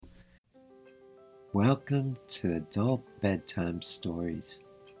Welcome to Adult Bedtime Stories.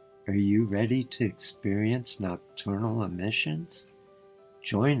 Are you ready to experience nocturnal emissions?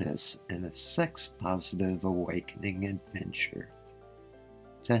 Join us in a sex-positive awakening adventure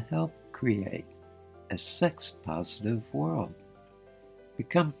to help create a sex-positive world.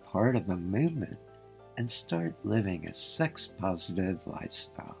 Become part of a movement and start living a sex-positive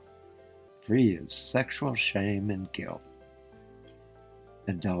lifestyle, free of sexual shame and guilt.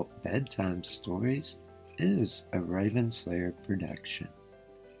 Adult Bedtime Stories is a Ravenslayer production.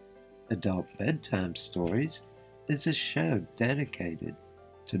 Adult Bedtime Stories is a show dedicated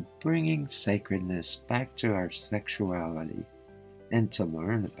to bringing sacredness back to our sexuality and to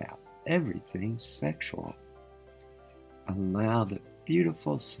learn about everything sexual. Allow the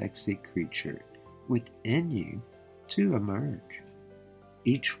beautiful, sexy creature within you to emerge.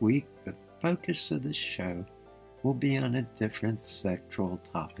 Each week, the focus of the show will be on a different sexual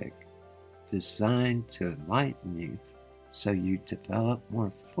topic designed to enlighten you so you develop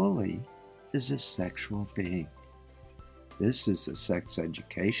more fully as a sexual being. This is a sex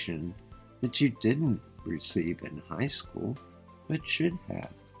education that you didn't receive in high school but should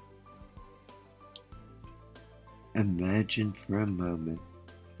have. Imagine for a moment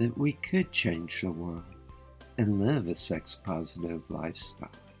that we could change the world and live a sex-positive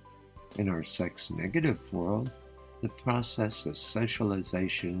lifestyle. In our sex-negative world, the process of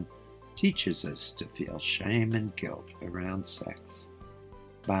socialization teaches us to feel shame and guilt around sex.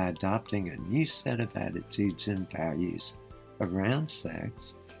 By adopting a new set of attitudes and values around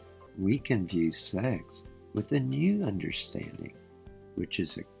sex, we can view sex with a new understanding, which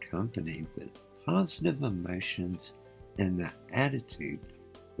is accompanied with positive emotions and the attitude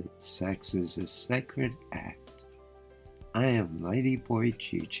that sex is a sacred act. I am Ladyboy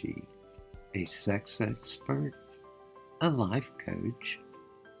Gigi, a sex expert, a life coach,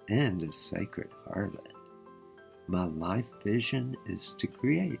 and a sacred harlot. My life vision is to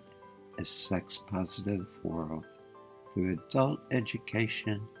create a sex-positive world through adult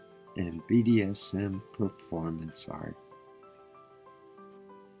education and BDSM performance art.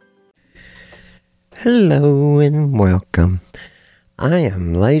 Hello and welcome. I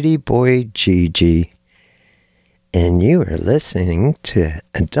am Ladyboy Gigi, and you are listening to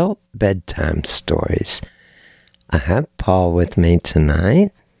Adult Bedtime Stories. I have Paul with me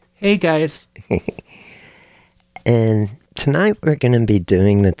tonight. Hey, guys. And tonight we're going to be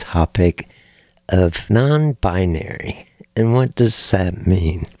doing the topic of non-binary. And what does that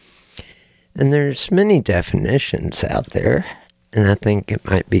mean? And there's many definitions out there. And I think it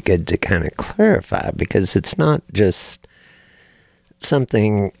might be good to kind of clarify, because it's not just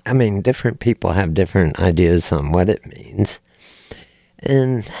something, different people have different ideas on what it means.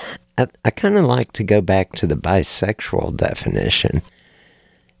 And I kind of like to go back to the bisexual definition.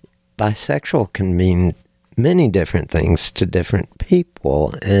 Bisexual can mean many different things to different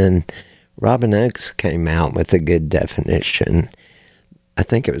people, and Robin Oakes came out with a good definition. I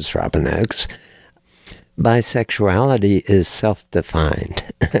think it was Robin Oakes. Bisexuality is self-defined,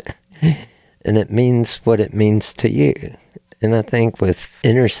 and it means what it means to you. And I think with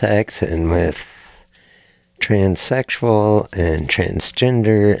intersex and with transsexual and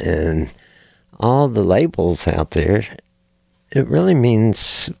transgender and all the labels out there, it really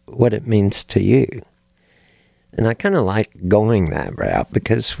means what it means to you. And I kind of like going that route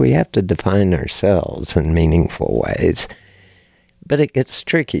because we have to define ourselves in meaningful ways. But it gets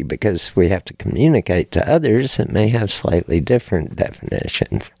tricky because we have to communicate to others that may have slightly different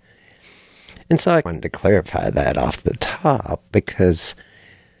definitions. And so I wanted to clarify that off the top, because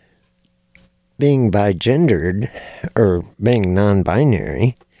being bigendered or being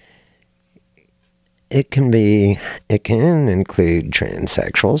non-binary, it can include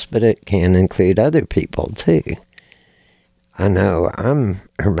transsexuals, but it can include other people too. I know I'm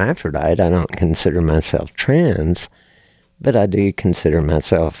hermaphrodite. I don't consider myself trans, but I do consider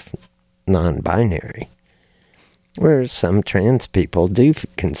myself non-binary. Whereas some trans people do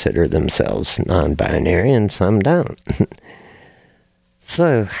consider themselves non-binary and some don't.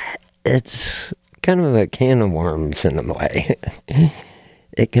 So it's kind of a can of worms in a way.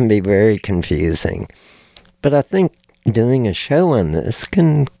 It can be very confusing. But I think doing a show on this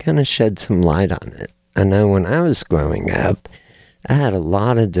can kind of shed some light on it. I know when I was growing up, I had a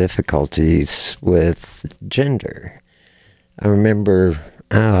lot of difficulties with gender. I remember,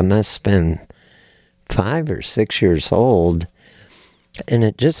 I must have been 5 or 6 years old, and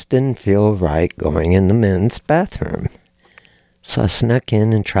it just didn't feel right going in the men's bathroom. So I snuck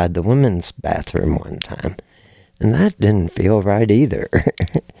in and tried the women's bathroom one time, and that didn't feel right either.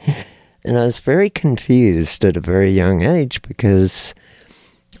 And I was very confused at a very young age because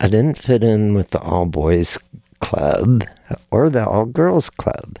I didn't fit in with the all-boys club or the all-girls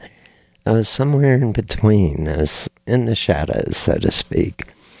club. I was somewhere in between. I was in the shadows, so to speak.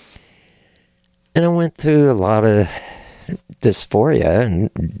 And I went through a lot of dysphoria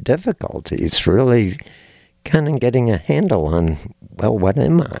and difficulties, really kind of getting a handle on, well, what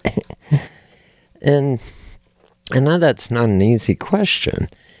am I? And I know that's not an easy question.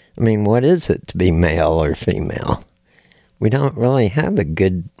 I mean, what is it to be male or female? We don't really have a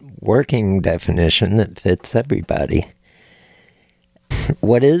good working definition that fits everybody.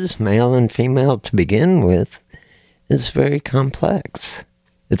 What is male and female to begin with is very complex.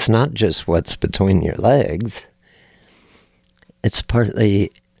 It's not just what's between your legs. It's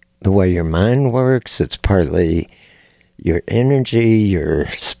partly the way your mind works. It's partly your energy, your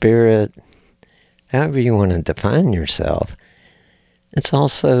spirit, however you want to define yourself. It's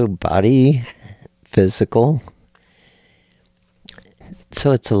also body, physical.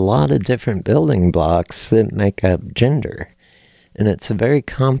 So it's a lot of different building blocks that make up gender. And it's a very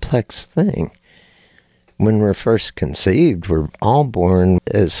complex thing. When we're first conceived, we're all born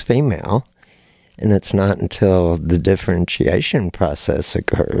as female. And it's not until the differentiation process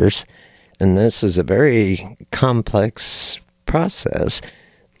occurs, and this is a very complex process,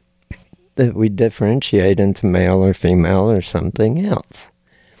 that we differentiate into male or female or something else.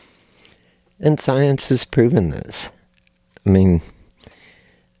 And science has proven this. I mean,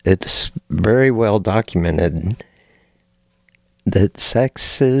 it's very well documented that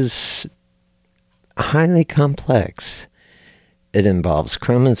sex is highly complex. It involves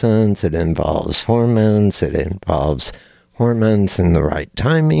chromosomes, it involves hormones in the right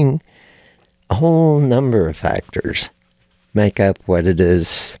timing. A whole number of factors make up what it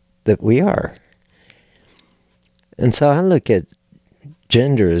is that we are. And so I look at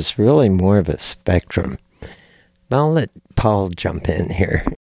gender as really more of a spectrum. But I'll let Paul jump in here.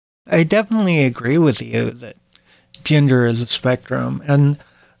 I definitely agree with you that gender is a spectrum, and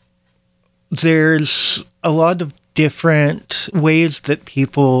there's a lot of different ways that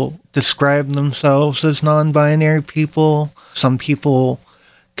people describe themselves as non-binary people. Some people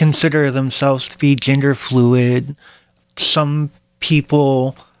consider themselves to be gender fluid. Some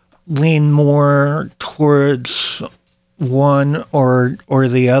people lean more towards one or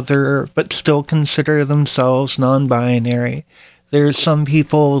the other, but still consider themselves non-binary. There's some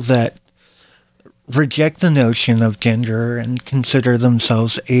people that reject the notion of gender and consider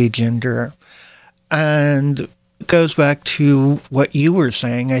themselves agender. And it goes back to what you were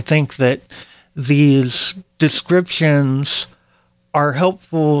saying. I think that these descriptions are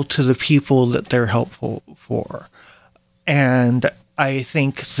helpful to the people that they're helpful for. And I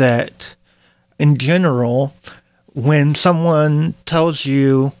think that in general, when someone tells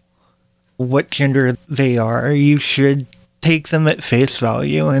you what gender they are, you should take them at face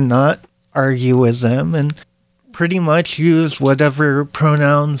value and not argue with them, and pretty much use whatever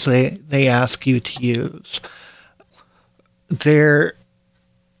pronouns they ask you to use. There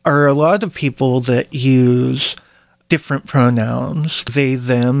are a lot of people that use different pronouns. They,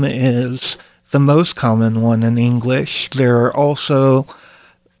 them is the most common one in English. There are also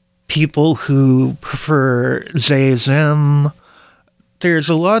people who prefer they, them. There's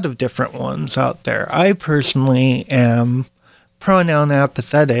a lot of different ones out there. I personally am pronoun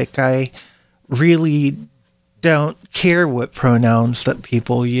apathetic. I really don't care what pronouns that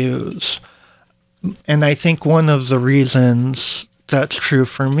people use. And I think one of the reasons that's true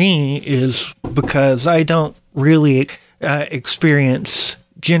for me is because I don't really experience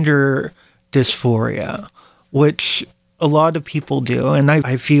gender dysphoria, which a lot of people do. And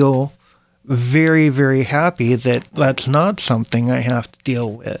I feel very, very happy that that's not something I have to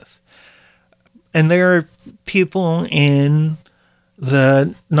deal with. And there are people in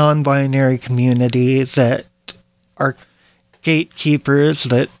the non-binary community that are gatekeepers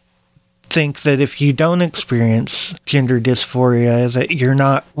that think that if you don't experience gender dysphoria, that you're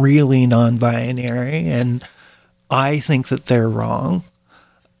not really non-binary, and I think that they're wrong.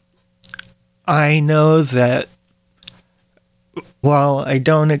 I know that while I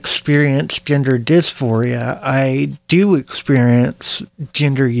don't experience gender dysphoria, I do experience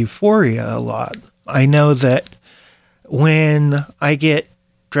gender euphoria a lot. I know that when I get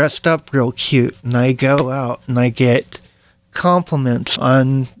dressed up real cute and I go out and I get compliments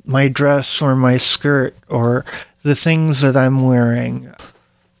on my dress or my skirt or the things that I'm wearing,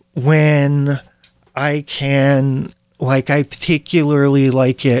 when I can, like, I particularly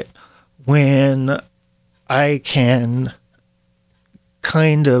like it when I can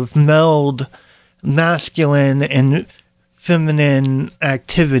kind of meld masculine and feminine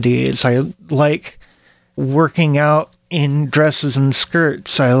activities. I like working out in dresses and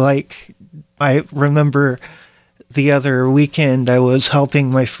skirts. I remember the other weekend I was helping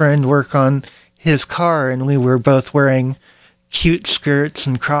my friend work on his car, and we were both wearing cute skirts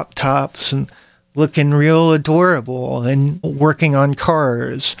and crop tops and looking real adorable and working on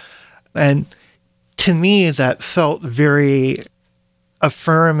cars. And to me, that felt very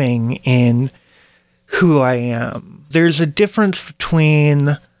affirming in who I am. There's a difference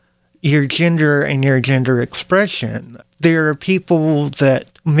between your gender and your gender expression. There are people that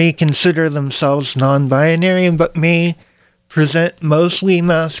may consider themselves non-binary, but may present mostly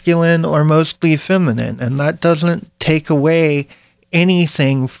masculine or mostly feminine, and that doesn't take away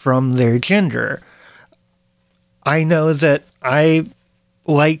anything from their gender. I know that I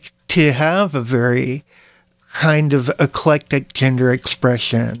like to have a very kind of eclectic gender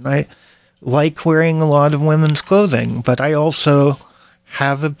expression. I like wearing a lot of women's clothing, but I also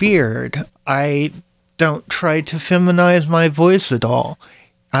have a beard. I don't try to feminize my voice at all,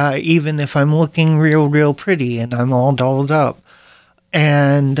 even if I'm looking real pretty and I'm all dolled up.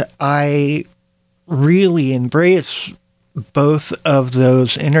 And I really embrace both of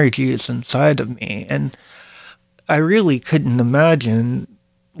those energies inside of me, and I really couldn't imagine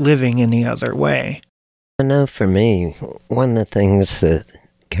living any other way. I know for me, one of the things that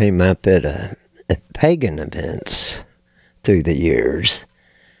came up at pagan events through the years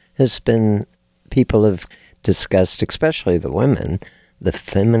has been people have discussed, especially the women, the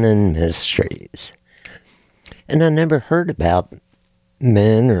feminine mysteries. And I never heard about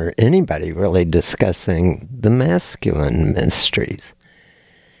men or anybody really discussing the masculine mysteries.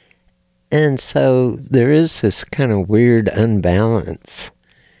 And so there is this kind of weird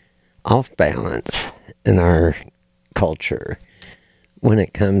off balance in our culture when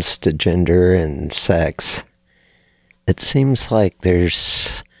it comes to gender and sex. It seems like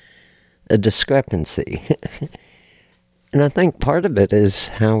there's a discrepancy. And I think part of it is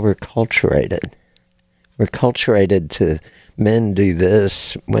how we're culturated. We're culturated to men do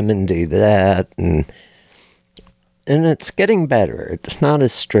this, women do that, and it's getting better. It's not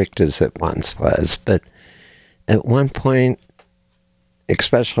as strict as it once was, but at one point,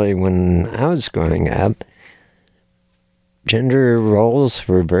 especially when I was growing up, gender roles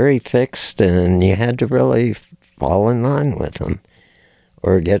were very fixed, and you had to really fall in line with them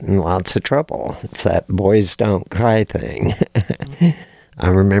or get in lots of trouble. It's that boys don't cry thing. I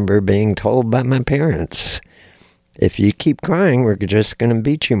remember being told by my parents, if you keep crying, we're just going to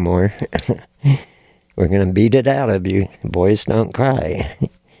beat you more. We're going to beat it out of you. Boys don't cry.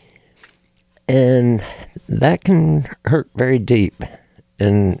 And that can hurt very deep.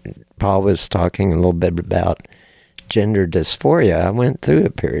 And Paul was talking a little bit about gender dysphoria. I went through a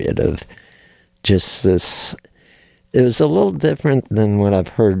period of just this. It was a little different than what I've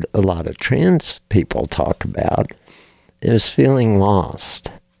heard a lot of trans people talk about. It was feeling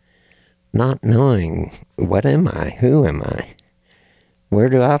lost, not knowing, what am I? Who am I? Where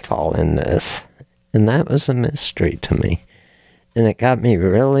do I fall in this? And that was a mystery to me. And it got me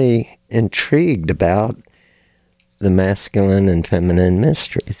really intrigued about the masculine and feminine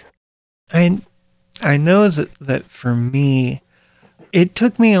mysteries. I know that for me, it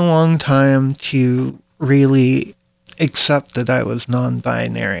took me a long time to really accept that I was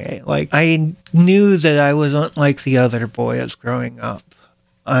non-binary. Like, I knew that I wasn't like the other boys growing up.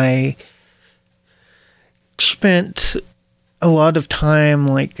 I spent a lot of time,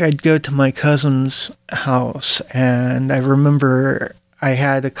 like, I'd go to my cousin's house, and I remember I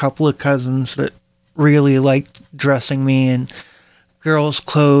had a couple of cousins that really liked dressing me in girls'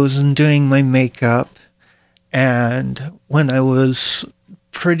 clothes and doing my makeup. And when I was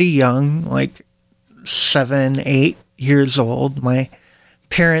pretty young, like 7, 8 years old, my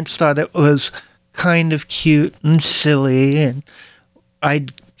parents thought it was kind of cute and silly, and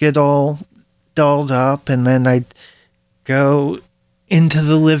I'd get all dolled up, and then I'd go into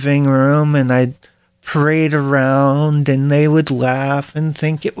the living room and I'd parade around, and they would laugh and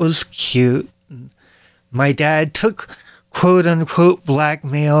think it was cute. And my dad took quote-unquote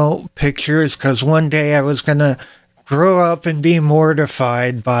blackmail pictures because one day I was going to grow up and be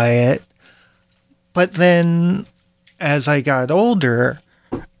mortified by it. But then, as I got older,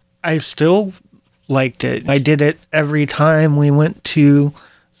 I still liked it. I did it every time we went to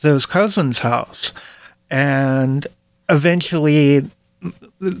those cousins' house. And eventually,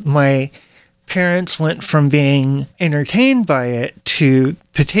 my parents went from being entertained by it to,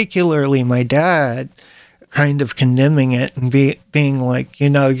 particularly my dad, kind of condemning it and being like,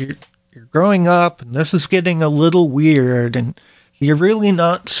 you're growing up and this is getting a little weird and you're really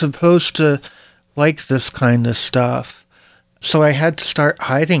not supposed to like this kind of stuff. So I had to start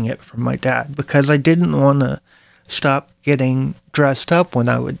hiding it from my dad because I didn't want to stopped getting dressed up when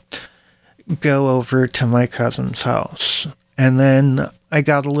I would go over to my cousin's house. And then I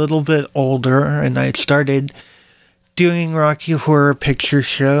got a little bit older and I started doing Rocky Horror Picture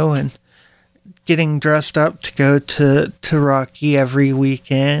Show and getting dressed up to go to Rocky every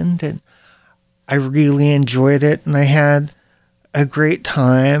weekend. And I really enjoyed it and I had a great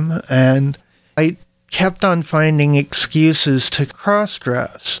time. And I kept on finding excuses to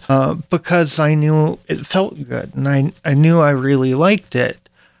cross-dress because I knew it felt good and I knew I really liked it.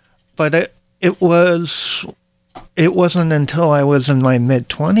 But it wasn't until I was in my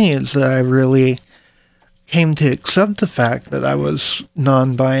mid-20s that I really came to accept the fact that I was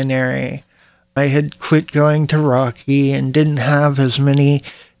non-binary. I had quit going to Rocky and didn't have as many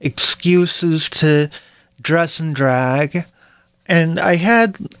excuses to dress and drag. And I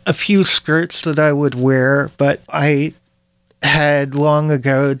had a few skirts that I would wear, but I had long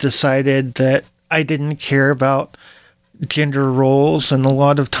ago decided that I didn't care about gender roles, and a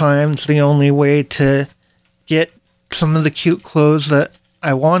lot of times the only way to get some of the cute clothes that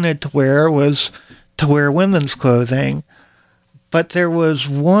I wanted to wear was to wear women's clothing. But there was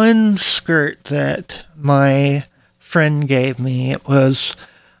one skirt that my friend gave me. It was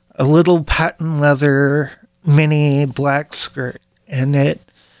a little patent leather mini black skirt, and it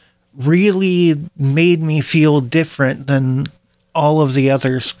really made me feel different than all of the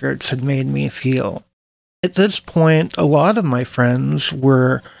other skirts had made me feel. At this point, a lot of my friends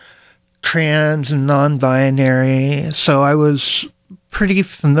were trans and non-binary, so I was pretty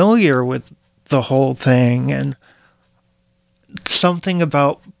familiar with the whole thing, and something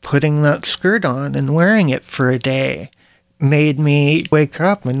about putting that skirt on and wearing it for a day made me wake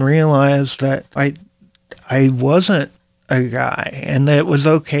up and realize that I wasn't a guy, and that it was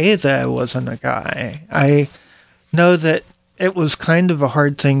okay that I wasn't a guy. I know that it was kind of a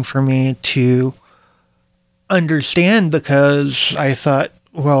hard thing for me to understand because I thought,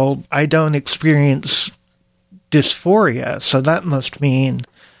 well, I don't experience dysphoria, so that must mean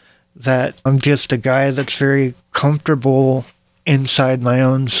that I'm just a guy that's very comfortable inside my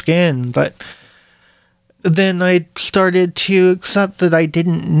own skin. But then I started to accept that I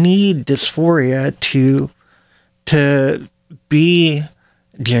didn't need dysphoria to be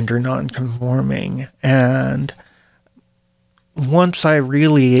gender nonconforming. And once I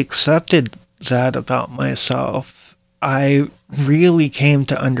really accepted that about myself, I really came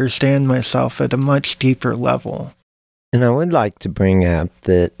to understand myself at a much deeper level. And I would like to bring up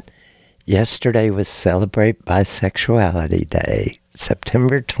that yesterday was Celebrate Bisexuality Day,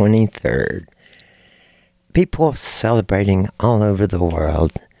 September 23rd. People celebrating all over the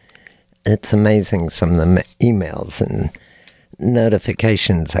world. It's amazing some of the emails and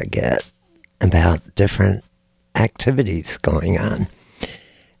notifications I get about different activities going on.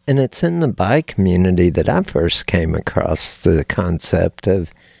 And it's in the bi community that I first came across the concept of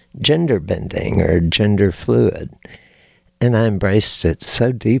gender bending or gender fluid. And I embraced it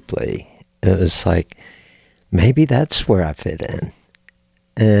so deeply. It was like, maybe that's where I fit in.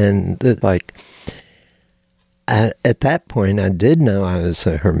 And at that point, I did know I was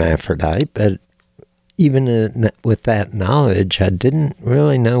a hermaphrodite, but even with that knowledge, I didn't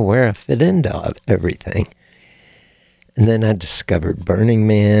really know where I fit into everything. And then I discovered Burning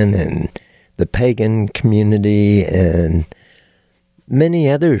Man and the pagan community and many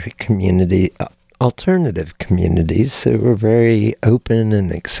other alternative communities that were very open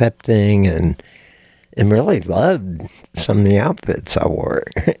and accepting and really loved some of the outfits I wore.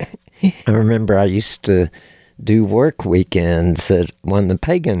 I remember I used to do work weekends at one of the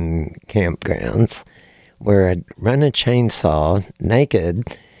pagan campgrounds where I'd run a chainsaw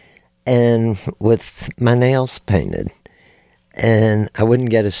naked and with my nails painted. And I wouldn't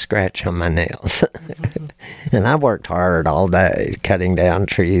get a scratch on my nails. And I worked hard all day, cutting down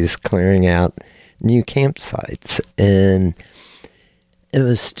trees, clearing out new campsites. And it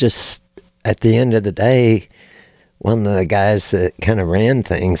was just, at the end of the day, one of the guys that kind of ran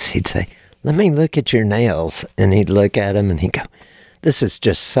things, he'd say, "Let me look at your nails." And he'd look at them and he'd go, "This is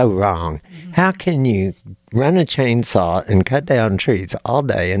just so wrong. How can you run a chainsaw and cut down trees all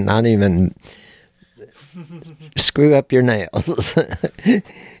day and not even screw up your nails?"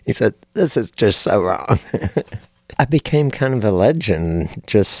 He said, "This is just so wrong." I became kind of a legend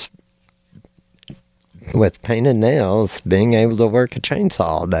just with painted nails, being able to work a chainsaw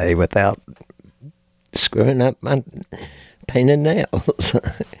all day without screwing up my painted nails.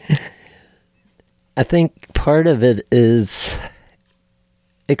 I think part of it is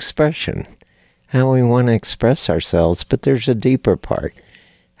expression, how we want to express ourselves, but there's a deeper part,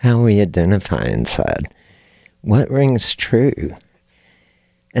 how we identify inside. What rings true?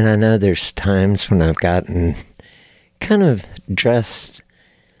 And I know there's times when I've gotten kind of dressed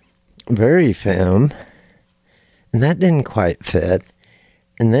very femme, and that didn't quite fit.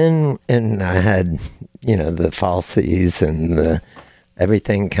 And I had, the falsies and the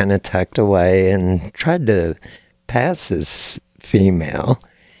everything kind of tucked away, and tried to pass as female,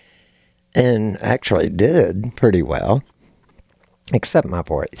 and actually did pretty well, except my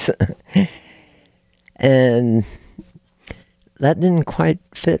voice. And that didn't quite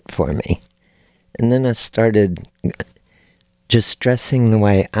fit for me. And then I started just dressing the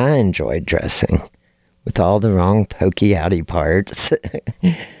way I enjoyed dressing, with all the wrong pokey outy parts.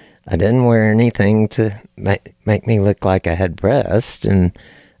 I didn't wear anything to make me look like I had breasts, and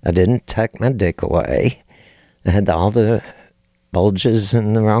I didn't tuck my dick away. I had all the bulges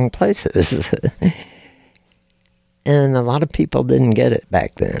in the wrong places. And a lot of people didn't get it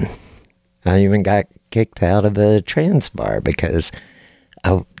back then. I even got kicked out of a trans bar because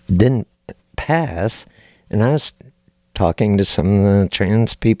I didn't pass, and I was talking to some of the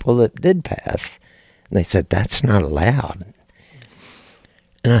trans people that did pass. And they said, that's not allowed.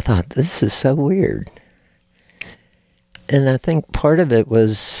 And I thought, this is so weird. And I think part of it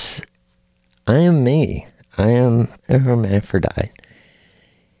was, I am me. I am a hermaphrodite.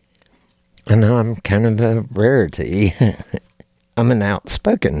 I know I'm kind of a rarity. I'm an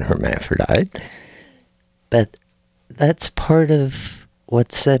outspoken hermaphrodite. But that's part of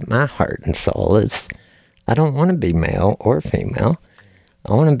what's set my heart and soul is I don't want to be male or female.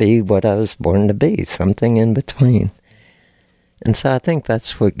 I want to be what I was born to be, something in between. And so I think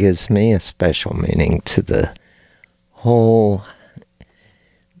that's what gives me a special meaning to the whole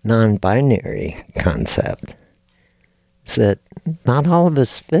non-binary concept. Is that not all of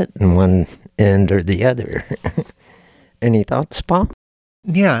us fit in one end or the other. Any thoughts, Paul?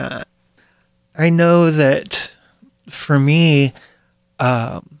 Yeah. I know that for me,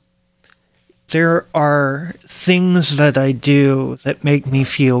 there are things that I do that make me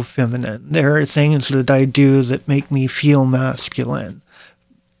feel feminine. There are things that I do that make me feel masculine.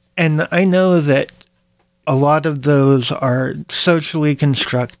 And I know that a lot of those are socially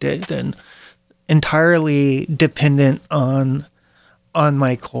constructed and entirely dependent on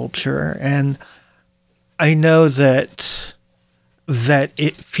my culture. And I know that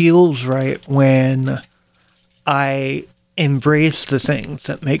it feels right when I embrace the things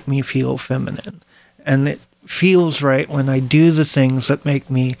that make me feel feminine. And it feels right when I do the things that make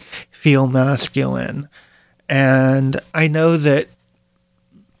me feel masculine. And I know that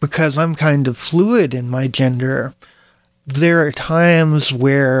because I'm kind of fluid in my gender, there are times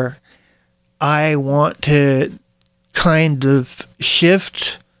where I want to kind of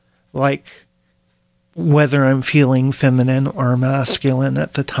shift, like whether I'm feeling feminine or masculine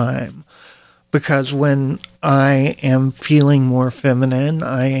at the time. Because when I am feeling more feminine,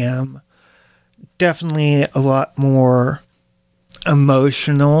 I am definitely a lot more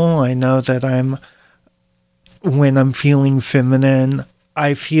emotional. I know that when I'm feeling feminine,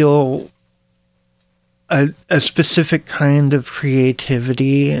 I feel a specific kind of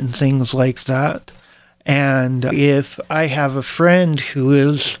creativity and things like that. And if I have a friend who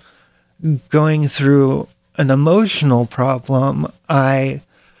is going through an emotional problem, I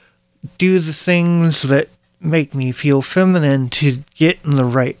do the things that make me feel feminine to get in the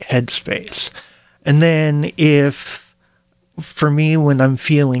right headspace. And then for me, when I'm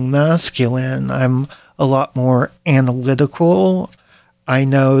feeling masculine, I'm a lot more analytical. I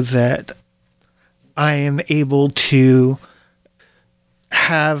know that I am able to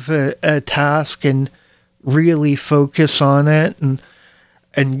have a task and really focus on it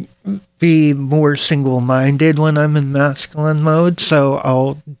and be more single-minded when I'm in masculine mode. So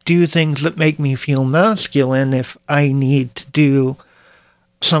I'll do things that make me feel masculine if I need to do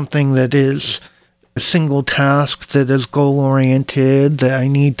something that is a single task that is goal-oriented, that I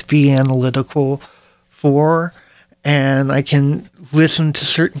need to be analytical for. And I can listen to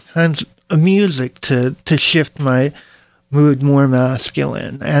certain kinds of music to shift my mood more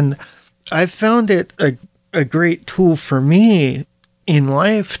masculine. And I've found it a great tool for me in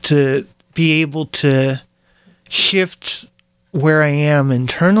life to be able to shift where I am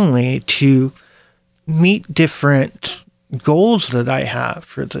internally to meet different goals that I have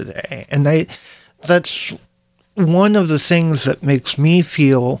for the day. And that's one of the things that makes me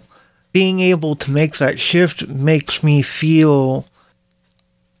feel, being able to make that shift makes me feel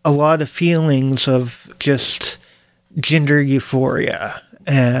a lot of feelings of just gender euphoria.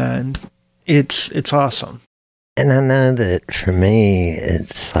 And it's awesome. And I know that for me,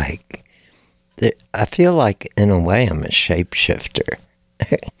 it's like, I feel like in a way I'm a shapeshifter.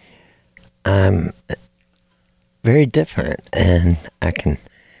 I'm very different, and I can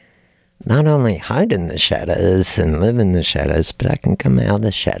not only hide in the shadows and live in the shadows, but I can come out of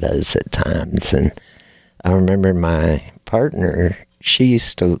the shadows at times. And I remember my partner, she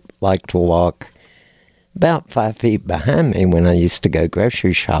used to like to walk about 5 feet behind me when I used to go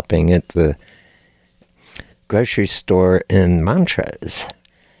grocery shopping at the grocery store in Montrose,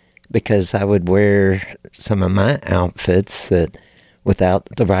 because I would wear some of my outfits that without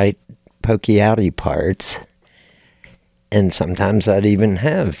the right pokey outy parts. And sometimes I'd even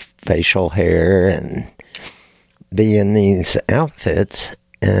have facial hair and be in these outfits.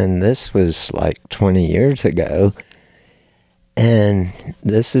 And this was like 20 years ago. And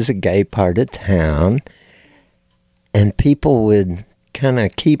this is a gay part of town. And people would kind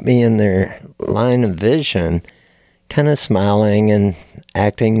of keep me in their line of vision, kind of smiling and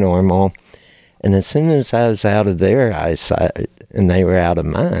acting normal. And as soon as I was out of their eyesight and they were out of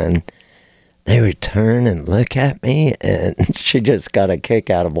mine, they would turn and look at me, and she just got a kick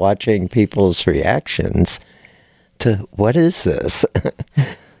out of watching people's reactions to, what is this?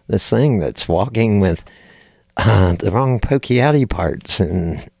 This thing that's walking with the wrong pokey outy parts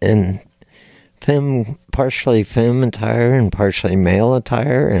and partially femme attire and partially male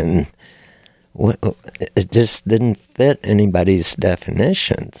attire, and it just didn't fit anybody's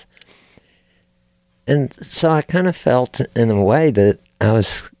definitions. And so I kind of felt in a way that I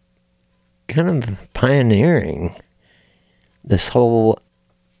was kind of pioneering this whole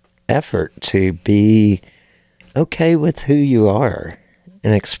effort to be okay with who you are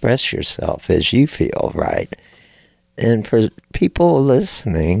and express yourself as you feel right. And for people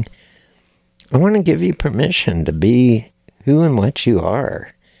listening, I want to give you permission to be who and what you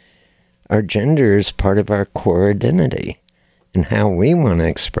are. Our gender is part of our core identity, and how we want to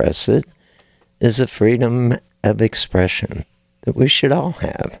express it is a freedom of expression that we should all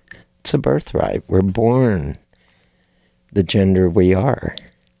have. It's a birthright. We're born the gender we are,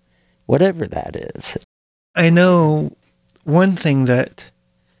 whatever that is. I know one thing that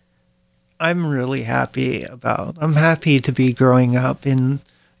I'm really happy about. I'm happy to be growing up in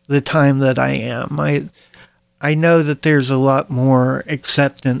the time that I am. I know that there's a lot more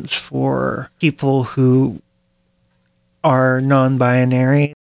acceptance for people who are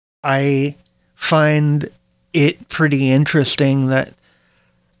non-binary. I find it pretty interesting that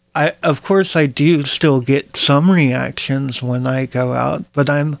of course I do still get some reactions when I go out, but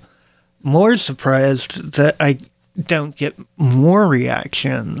I'm more surprised that I don't get more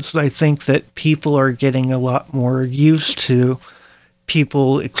reactions. I think that people are getting a lot more used to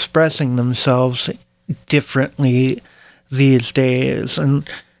people expressing themselves differently these days. And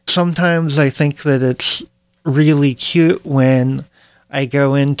sometimes I think that it's really cute when I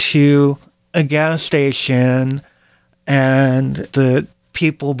go into a gas station and the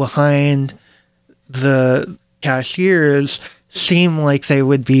people behind the cashiers seem like they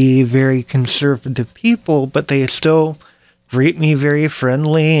would be very conservative people, but they still greet me very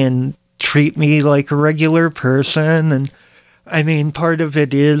friendly and treat me like a regular person. And I mean, part of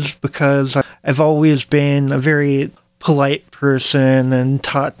it is because I've always been a very polite person and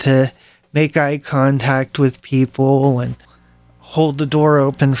taught to make eye contact with people and hold the door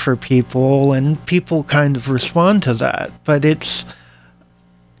open for people, and people kind of respond to that. But it's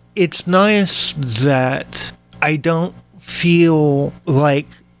nice that I don't feel like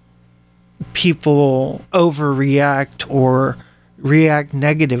people overreact or react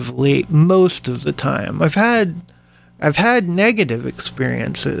negatively most of the time. I've had negative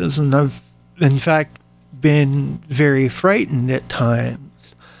experiences, and I've in fact been very frightened at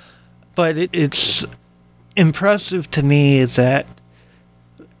times. But it's impressive to me that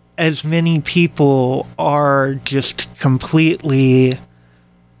as many people are just completely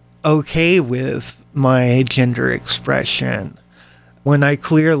okay with my gender expression when I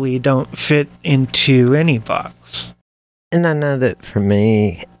clearly don't fit into any box. And I know that for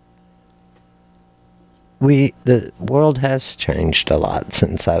me, the world has changed a lot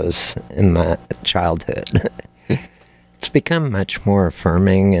since I was in my childhood. It's become much more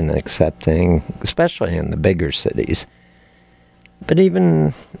affirming and accepting, especially in the bigger cities. But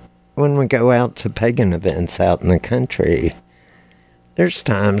even when we go out to pagan events out in the country, there's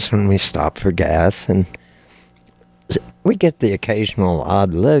times when we stop for gas and we get the occasional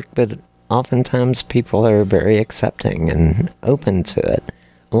odd look, but oftentimes people are very accepting and open to it,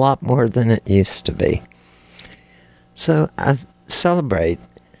 a lot more than it used to be. So I celebrate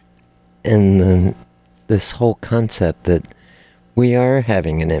in this whole concept that we are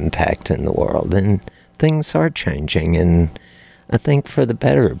having an impact in the world and things are changing, and I think for the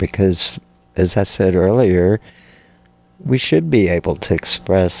better, because as I said earlier, we should be able to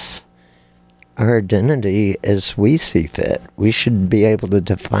express our identity as we see fit. We should be able to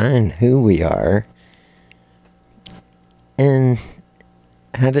define who we are and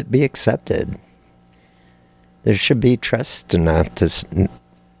have it be accepted. There should be trust enough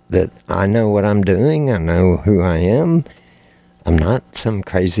that I know what I'm doing, I know who I am. I'm not some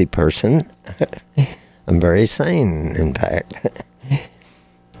crazy person. I'm very sane, in fact.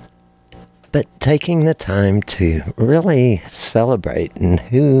 But taking the time to really celebrate in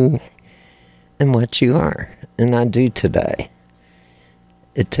who and what you are. And I do today.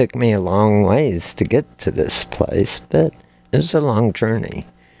 It took me a long ways to get to this place, but it was a long journey.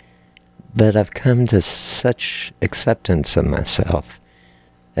 But I've come to such acceptance of myself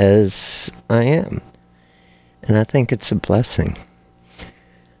as I am. And I think it's a blessing.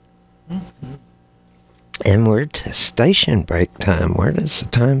 Mm-hmm. And we're to station break time. Where does the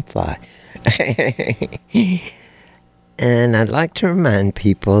time fly? And I'd like to remind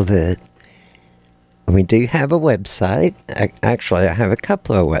people that we do have a website. Actually, I have a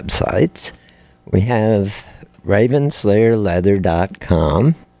couple of websites. We have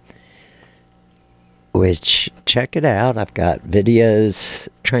ravenslayerleather.com, which, check it out. I've got videos,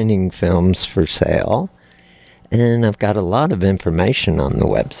 training films for sale, and I've got a lot of information on the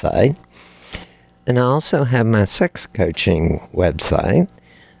website. And I also have my sex coaching website.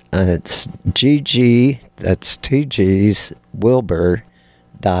 It's GG, that's 2 G's, Wilbur.com.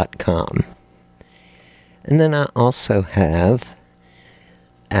 And then I also have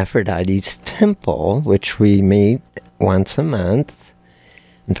Aphrodite's Temple, which we meet once a month.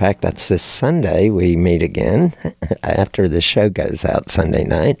 In fact, that's this Sunday we meet again after the show goes out Sunday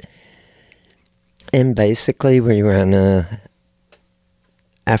night. And basically we run a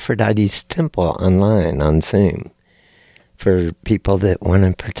Aphrodite's Temple online on Zoom for people that want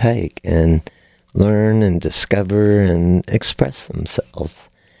to partake and learn and discover and express themselves.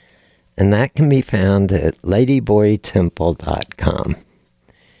 And that can be found at ladyboytemple.com.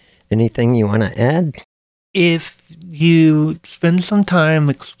 Anything you want to add? If you spend some time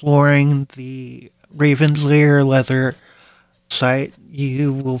exploring the Ravenslayer Leather site,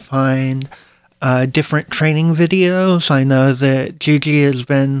 you will find different training videos. I know that Gigi has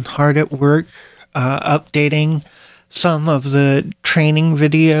been hard at work updating some of the training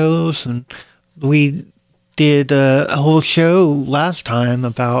videos, and we did a whole show last time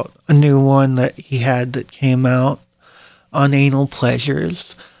about a new one that he had that came out on anal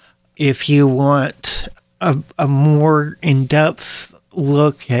pleasures. If you want a more in-depth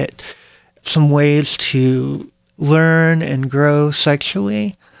look at some ways to learn and grow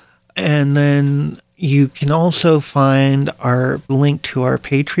sexually, and then you can also find our link to our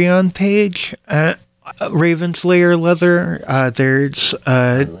Patreon page at Ravenslayer Leather.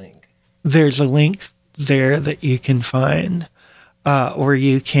 There's a link there that you can find, or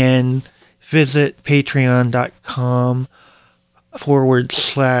you can visit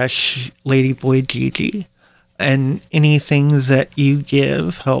patreon.com/ladyboygg, and anything that you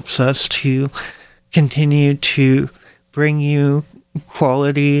give helps us to continue to bring you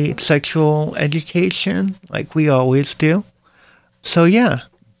quality sexual education like we always do. So yeah,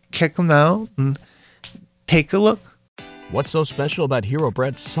 check them out and take a look. What's so special about Hero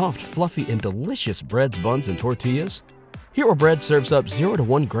Bread's soft, fluffy, and delicious breads, buns, and tortillas? Hero Bread serves up 0 to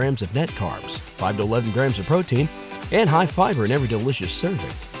 1 grams of net carbs, 5 to 11 grams of protein, and high fiber in every delicious serving.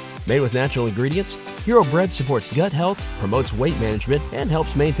 Made with natural ingredients, Hero Bread supports gut health, promotes weight management, and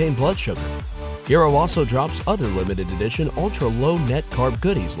helps maintain blood sugar. Hero also drops other limited edition ultra-low net carb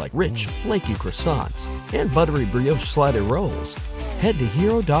goodies like rich, flaky croissants and buttery brioche slider rolls. Head to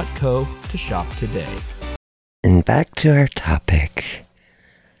hero.co to shop today. And back to our topic.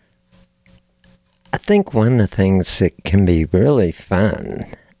 I think one of the things that can be really fun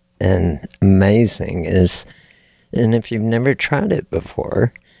and amazing is, and if you've never tried it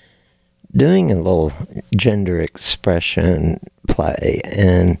before, doing a little gender expression play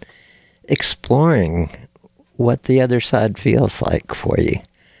and exploring what the other side feels like for you.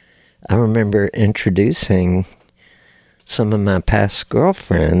 I remember introducing some of my past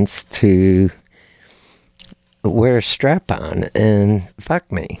girlfriends to wear a strap-on and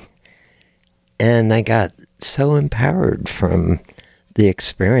fuck me. And they got so empowered from the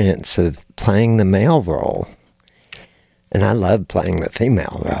experience of playing the male role. And I love playing the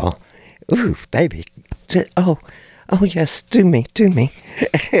female role. Ooh, baby. Oh, yes, do me.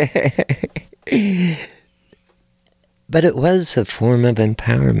 But it was a form of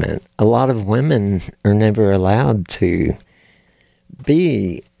empowerment. A lot of women are never allowed to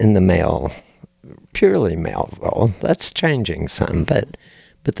be in the purely male role. That's changing some, but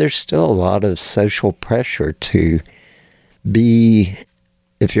there's still a lot of social pressure to be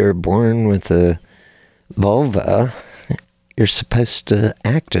if you're born with a vulva, you're supposed to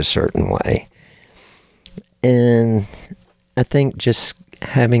act a certain way. And I think just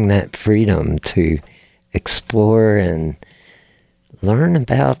having that freedom to explore and learn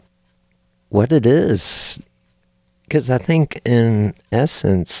about what it is, because I think in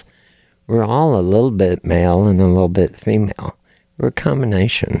essence, we're all a little bit male and a little bit female. We're a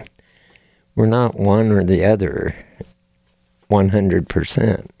combination. We're not one or the other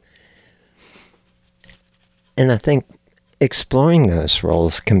 100%. And I think exploring those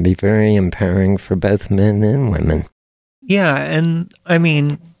roles can be very empowering for both men and women. Yeah, and I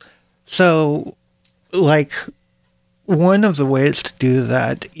mean, so, like, one of the ways to do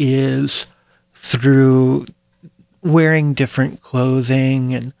that is through wearing different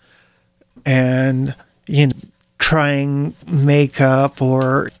clothing and you know, trying makeup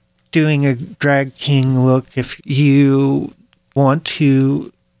or doing a drag king look if you want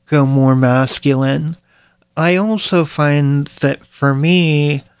to go more masculine. I also find that for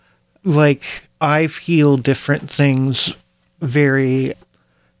me, like, I feel different things very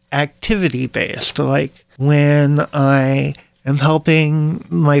activity-based. Like, when I am helping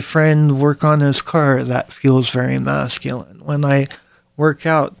my friend work on his car, that feels very masculine. When I work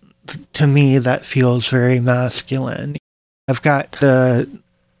out, to me, that feels very masculine. I've got a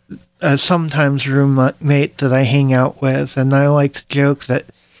sometimes roommate that I hang out with, and I like to joke that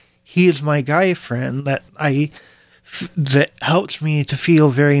he is my guy friend, that helps me to feel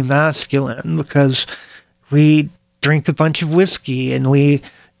very masculine, because we drink a bunch of whiskey and we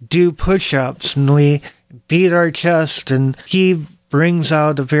do push-ups and we beat our chest, and he brings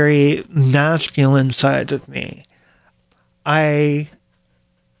out a very masculine side of me.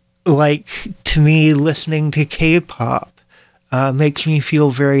 To me, listening to K-pop makes me feel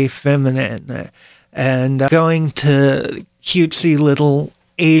very feminine, and going to cutesy little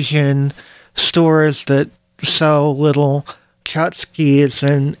Asian stores that sell little tchotchkes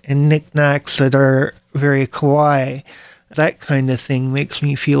and knickknacks that are very kawaii, that kind of thing makes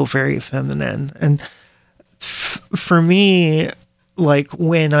me feel very feminine. And for me, like,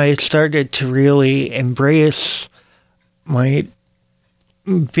 when I started to really embrace my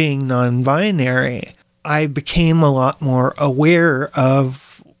being non-binary, I became a lot more aware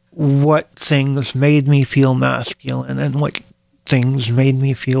of what things made me feel masculine and what things made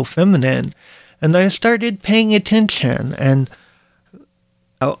me feel feminine. And I started paying attention, and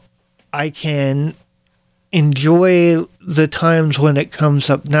I can enjoy the times when it comes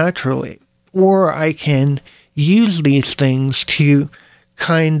up naturally, or I can use these things to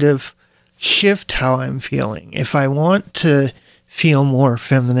kind of shift how I'm feeling. If I want to feel more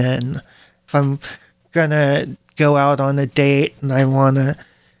feminine, if I'm gonna go out on a date and I want to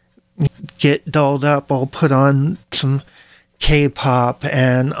get dolled up, I'll put on some K-pop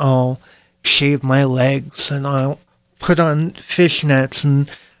and I'll shave my legs and I'll put on fishnets and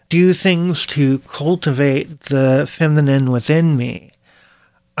do things to cultivate the feminine within me.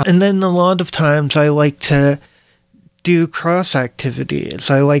 And then a lot of times I like to do cross activities.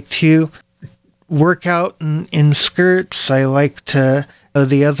 I like to work out in skirts. I like to...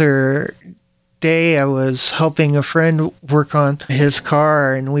 The other day I was helping a friend work on his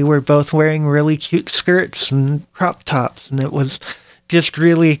car, and we were both wearing really cute skirts and crop tops, and it was just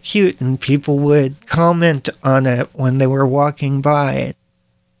really cute, and people would comment on it when they were walking by.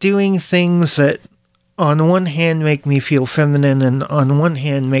 Doing things that on one hand make me feel feminine and on one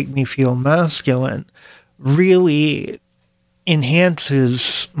hand make me feel masculine really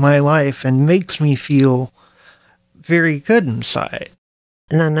enhances my life and makes me feel very good inside.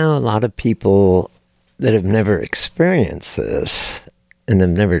 And I know a lot of people that have never experienced this and have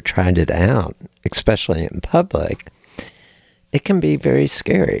never tried it out, especially in public. It can be very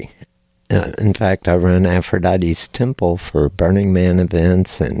scary. In fact, I run Aphrodite's Temple for Burning Man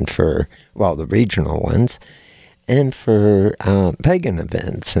events and for, well, the regional ones, and for pagan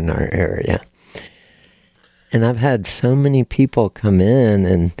events in our area. And I've had so many people come in,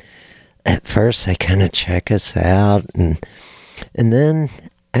 and at first they kind of check us out, and then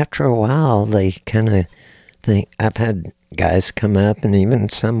after a while they kind of think, I've had guys come up and even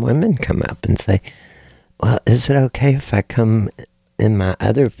some women come up and say, well, is it okay if I come in my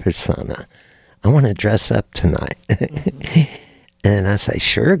other persona? I want to dress up tonight. And I say,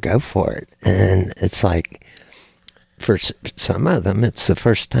 sure, go for it. And it's like, for some of them, it's the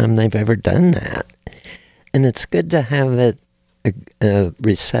first time they've ever done that. And it's good to have a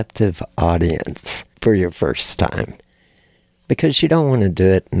receptive audience for your first time, because you don't want to do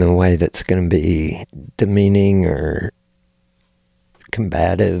it in a way that's going to be demeaning or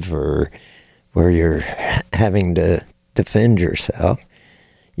combative or where you're having to defend yourself.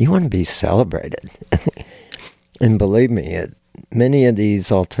 you want to be celebrated. And believe me, at many of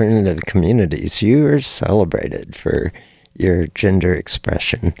these alternative communities, you are celebrated for your gender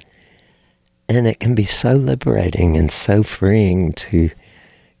expression. And it can be so liberating and so freeing to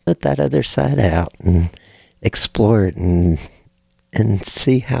let that other side out and explore it and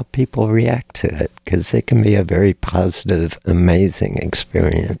see how people react to it, because it can be a very positive, amazing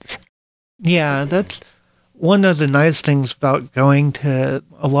experience. Yeah, that's one of the nice things about going to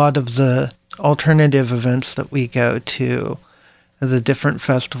a lot of the alternative events that we go to, the different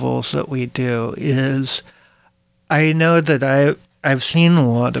festivals that we do, is I know that I've seen a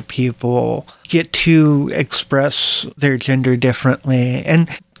lot of people get to express their gender differently. And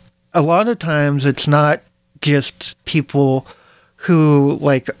a lot of times it's not just people who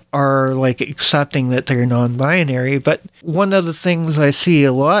are accepting that they're non-binary, but one of the things I see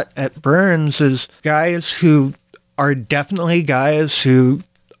a lot at Burns is guys who are definitely guys who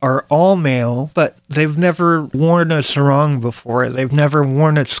are all male, but they've never worn a sarong before. They've never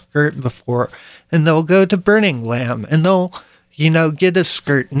worn a skirt before. And they'll go to Burning Lamb and they'll, get a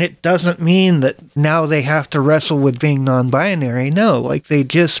skirt. And it doesn't mean that now they have to wrestle with being non-binary. No, they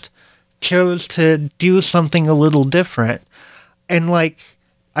just chose to do something a little different. And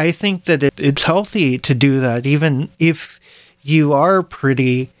I think that it's healthy to do that, even if you are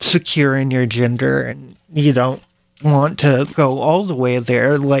pretty secure in your gender and you don't want to go all the way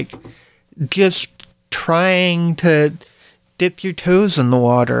there. Just trying to dip your toes in the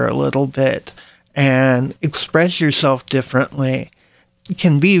water a little bit and express yourself differently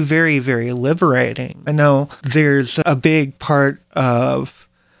can be very, very liberating. I know there's a big part of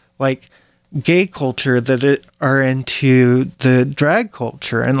gay culture that are into the drag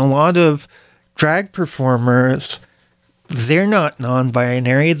culture, and a lot of drag performers, they're not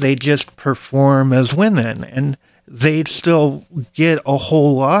non-binary, they just perform as women, and they still get a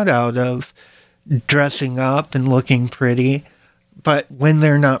whole lot out of dressing up and looking pretty, but when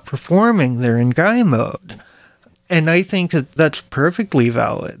they're not performing, they're in guy mode. And I think that that's perfectly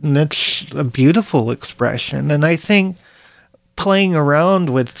valid, and it's a beautiful expression. And I think playing around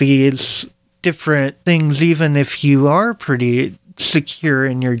with these different things, even if you are pretty secure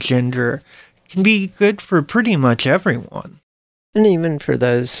in your gender, can be good for pretty much everyone. And even for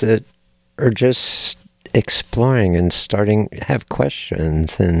those that are just exploring and have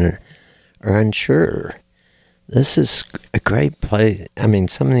questions and are unsure. This is a great place. I mean,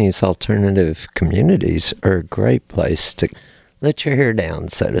 some of these alternative communities are a great place to let your hair down,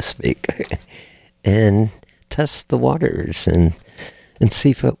 so to speak, and test the waters and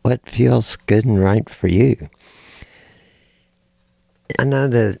see what feels good and right for you. I know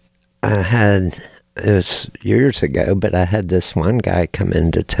that it was years ago, but I had this one guy come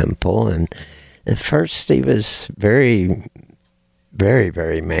into Temple, and at first he was very, very,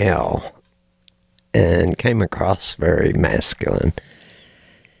 very male and came across very masculine.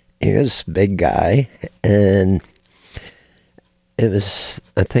 He was a big guy, and it was,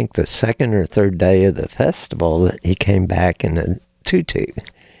 I think, the second or third day of the festival that he came back in a tutu.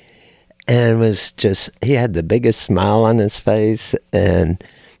 And he had the biggest smile on his face, and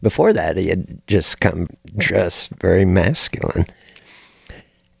before that he had just come dressed very masculine.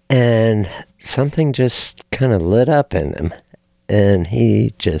 And something just kind of lit up in him, and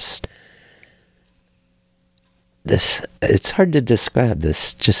he just, it's hard to describe,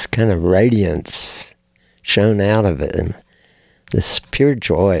 this just kind of radiance shone out of it, and this pure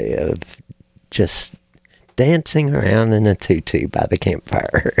joy of just dancing around in a tutu by the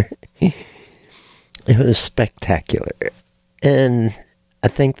campfire. It was spectacular. And I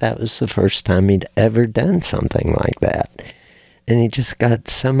think that was the first time he'd ever done something like that. And he just got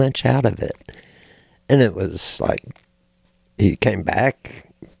so much out of it. And it was he came back,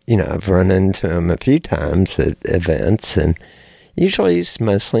 I've run into him a few times at events, and usually he's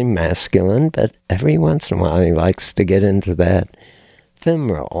mostly masculine, but every once in a while he likes to get into that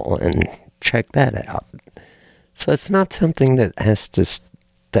femme role and check that out. So it's not something that has to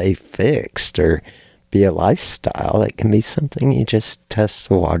stay fixed or be a lifestyle. It can be something you just test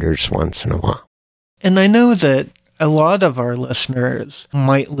the waters once in a while. And I know that a lot of our listeners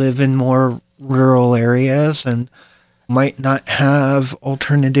might live in more rural areas and might not have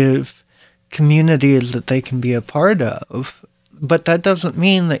alternative communities that they can be a part of, but that doesn't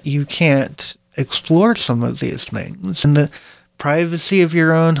mean that you can't explore some of these things. In the privacy of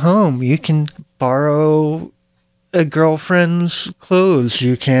your own home, you can borrow a girlfriend's clothes.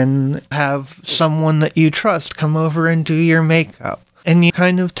 You can have someone that you trust come over and do your makeup. And you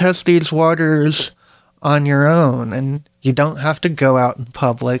kind of test these waters on your own, and you don't have to go out in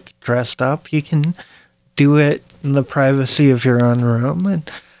public dressed up. You can do it in the privacy of your own room. And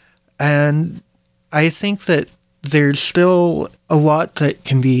And I think that there's still a lot that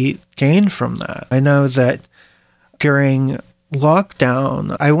can be gained from that. I know that during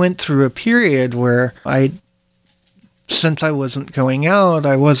lockdown, I went through a period where since I wasn't going out,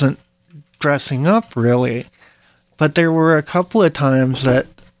 I wasn't dressing up really. But there were a couple of times that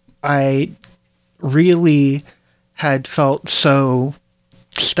I really had felt so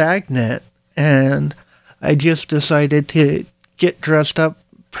stagnant, and I just decided to get dressed up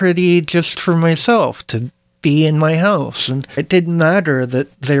pretty just for myself, to be in my house. And it didn't matter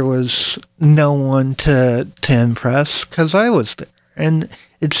that there was no one to impress, because I was there. And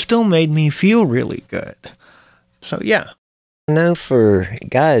it still made me feel really good. So, yeah. I know for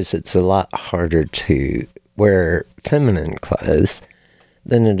guys, it's a lot harder to wear feminine clothes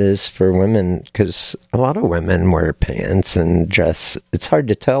than it is for women, because a lot of women wear pants and dress. It's hard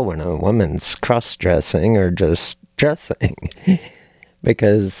to tell when a woman's cross-dressing or just dressing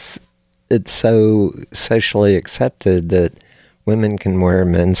because it's so socially accepted that women can wear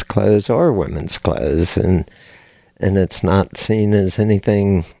men's clothes or women's clothes, and it's not seen as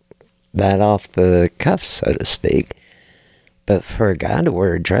anything that off the cuff, so to speak. But for a guy to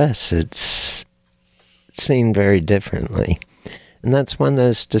wear a dress, it's seen very differently. And that's one of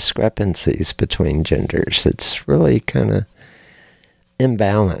those discrepancies between genders. It's really kind of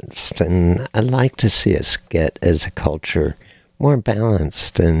imbalanced. And I'd like to see us get, as a culture, more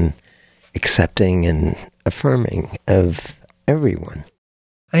balanced and accepting and affirming of everyone.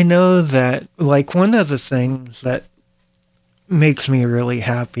 I know that, like, one of the things that makes me really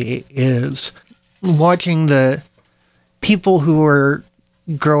happy is watching the people who are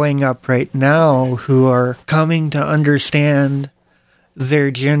growing up right now, who are coming to understand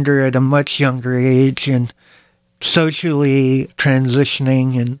their gender at a much younger age and socially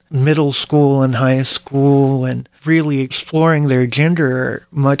transitioning in middle school and high school and really exploring their gender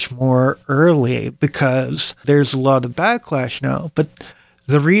much more early, because there's a lot of backlash now. But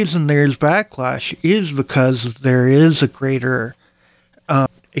the reason there's backlash is because there is a greater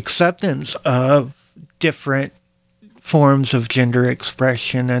acceptance of different forms of gender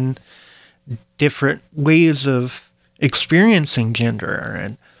expression and different ways of experiencing gender,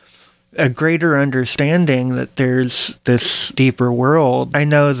 and a greater understanding that there's this deeper world. I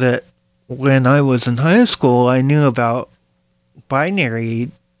know that when I was in high school, I knew about binary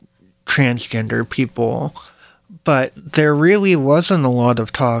transgender people, but there really wasn't a lot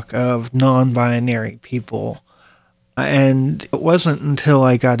of talk of non-binary people. And it wasn't until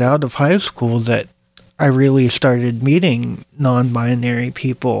I got out of high school that I really started meeting non-binary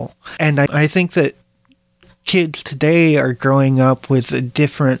people. And I think that kids today are growing up with a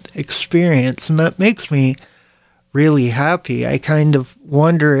different experience, and that makes me really happy. I kind of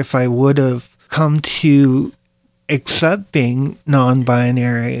wonder if I would have come to accept being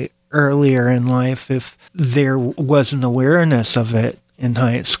non-binary earlier in life if there was an awareness of it in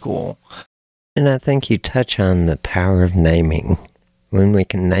high school. And I think you touch on the power of naming. When we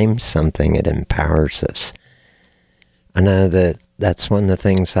can name something, it empowers us. I know that that's one of the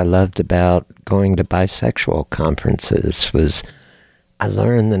things I loved about going to bisexual conferences was I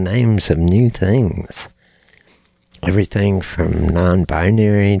learned the names of new things. Everything from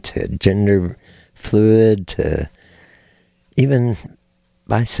non-binary to gender fluid to even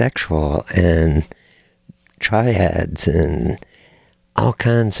bisexual and triads and all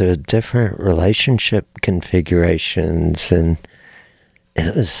kinds of different relationship configurations. And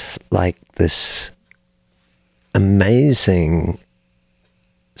it was like this amazing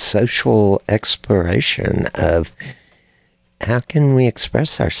social exploration of how can we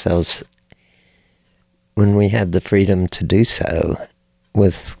express ourselves when we have the freedom to do so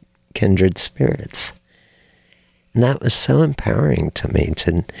with kindred spirits. And that was so empowering to me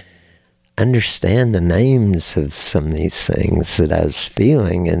to understand the names of some of these things that I was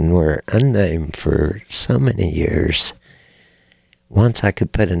feeling and were unnamed for so many years. Once I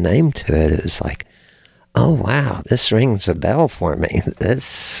could put a name to it, it was like, oh wow, this rings a bell for me.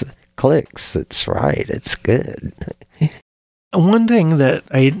 This clicks. It's right. It's good. One thing that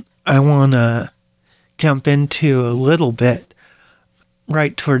I want to jump into a little bit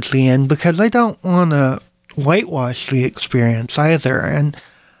right towards the end, because I don't want to whitewash the experience either. And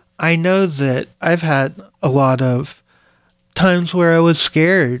I know that I've had a lot of times where I was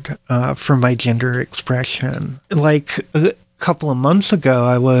scared for my gender expression. Like a couple of months ago,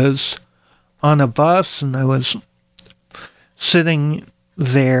 I was on a bus and I was sitting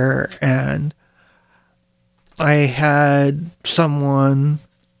there and I had someone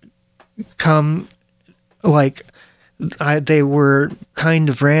come, like, they were kind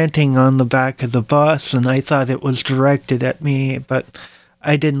of ranting on the back of the bus, and I thought it was directed at me, but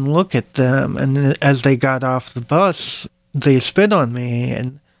I didn't look at them. And as they got off the bus, they spit on me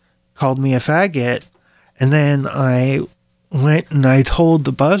and called me a faggot. And then I went and I told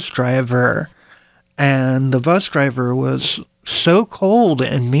the bus driver, and the bus driver was so cold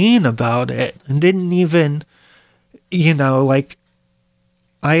and mean about it and didn't even,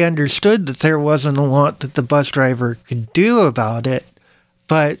 I understood that there wasn't a lot that the bus driver could do about it,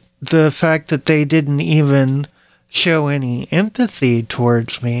 but the fact that they didn't even show any empathy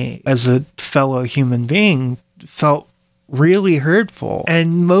towards me as a fellow human being felt really hurtful.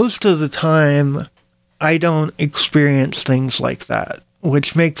 And most of the time, I don't experience things like that,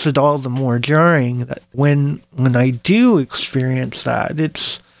 which makes it all the more jarring that when I do experience that,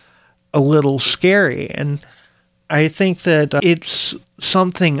 it's a little scary. And I think that it's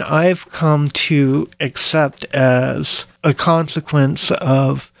something I've come to accept as a consequence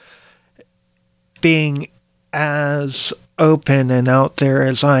of being as open and out there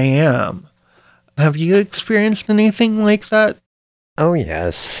as I am. Have you experienced anything like that? Oh,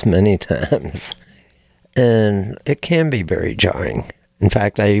 yes, many times. And it can be very jarring. In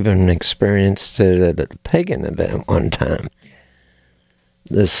fact, I even experienced it at a pagan event one time.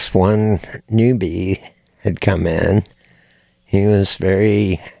 This one newbie had come in. He was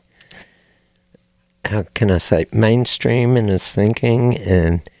very, how can I say, mainstream in his thinking,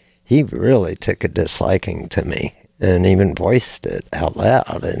 and he really took a disliking to me and even voiced it out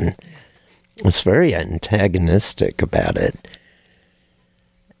loud and was very antagonistic about it.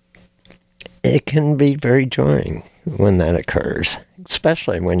 It can be very jarring when that occurs,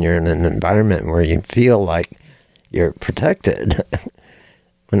 especially when you're in an environment where you feel like you're protected.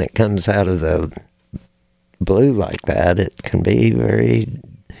 When it comes out of the blue like that, it can be very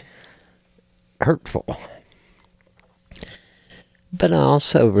hurtful. But I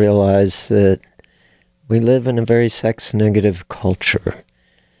also realize that we live in a very sex-negative culture,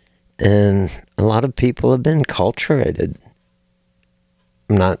 and a lot of people have been culturated.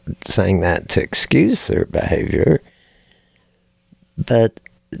 I'm not saying that to excuse their behavior, but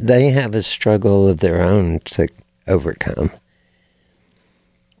they have a struggle of their own to overcome.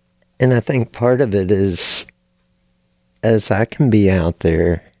 And I think part of it is, as I can be out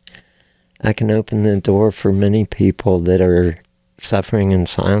there, I can open the door for many people that are suffering in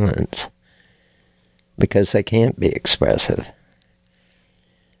silence because they can't be expressive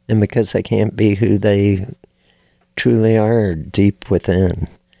and because they can't be who they truly are deep within.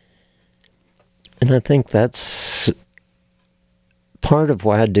 And I think that's part of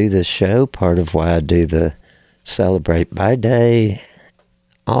why I do this show, part of why I do the Celebrate Bi Day.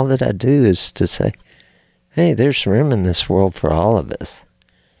 All that I do is to say, hey, there's room in this world for all of us.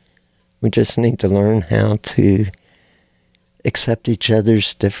 We just need to learn how to accept each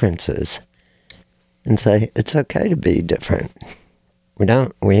other's differences and say, it's okay to be different.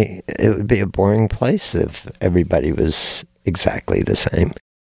 It would be a boring place if everybody was exactly the same.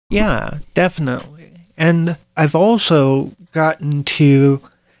 Yeah, definitely. And I've also gotten to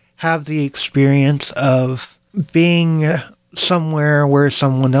have the experience of being somewhere where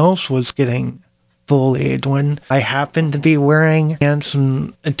someone else was getting bullied when I happened to be wearing pants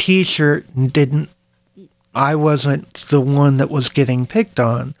and a t-shirt and I wasn't the one that was getting picked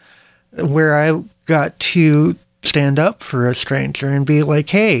on, where I got to stand up for a stranger and be like,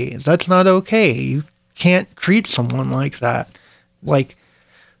 hey, that's not okay. You can't treat someone like that. Like,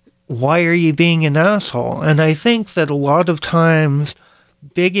 why are you being an asshole? And I think that a lot of times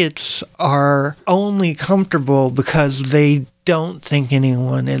bigots are only comfortable because they don't think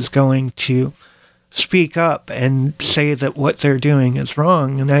anyone is going to speak up and say that what they're doing is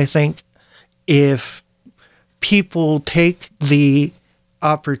wrong. And I think if people take the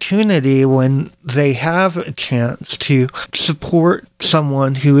opportunity when they have a chance to support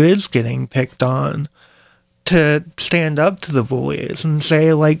someone who is getting picked on, to stand up to the bullies and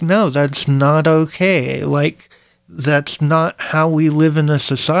say, like, no, that's not okay. Like, that's not how we live in a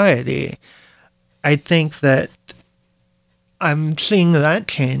society. I think that I'm seeing that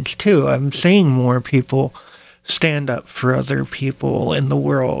change too. I'm seeing more people stand up for other people in the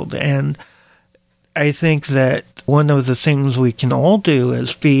world. And I think that one of the things we can all do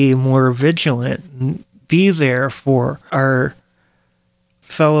is be more vigilant and be there for our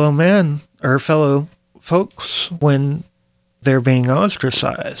fellow men, our fellow folks when they're being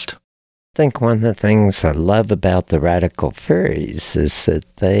ostracized. I think one of the things I love about the Radical Fairies is that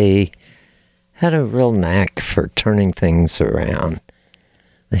they had a real knack for turning things around.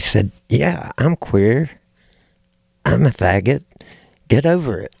 They said, yeah, I'm queer. I'm a faggot. Get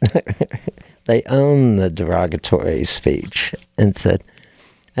over it. They owned the derogatory speech and said,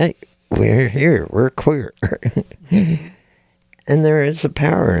 hey, we're here. We're queer. And there is a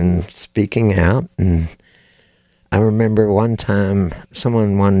power in speaking out. And I remember one time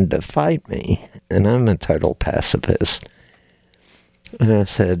someone wanted to fight me, and I'm a total pacifist. And I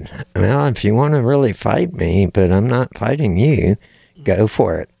said, well, if you want to really fight me, but I'm not fighting you, go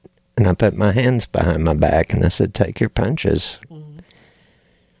for it. And I put my hands behind my back, and I said, take your punches. Mm-hmm.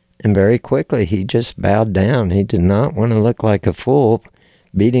 And very quickly, he just bowed down. He did not want to look like a fool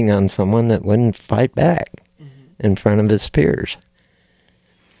beating on someone that wouldn't fight back in front of his peers.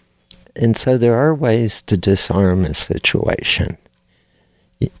 And so there are ways to disarm a situation.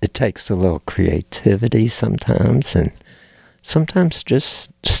 It takes a little creativity sometimes, and sometimes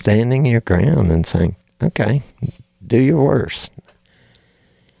just standing your ground and saying, okay, do your worst.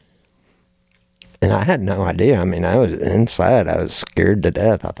 And I had no idea. I mean, I was inside. I was scared to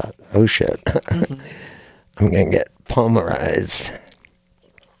death. I thought, oh, shit. Mm-hmm. I'm going to get pulverized.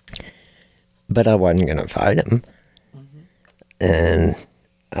 But I wasn't going to fight him. Mm-hmm. And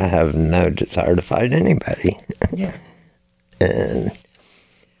I have no desire to fight anybody. Yeah. And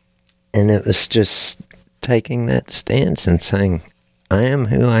it was just taking that stance and saying, I am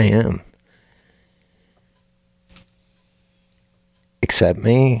who I am. Accept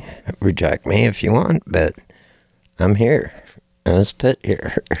me, reject me if you want, but I'm here. I was put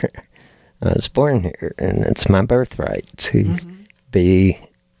here. I was born here, and it's my birthright to be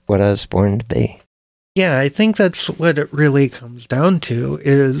what I was born to be. Yeah, I think that's what it really comes down to,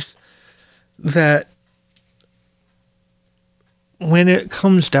 is that when it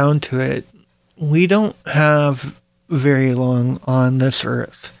comes down to it, we don't have very long on this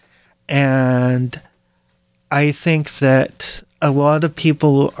earth. And I think that a lot of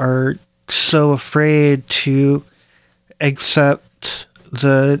people are so afraid to accept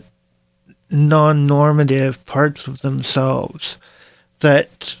the non-normative parts of themselves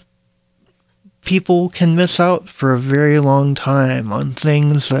that people can miss out for a very long time on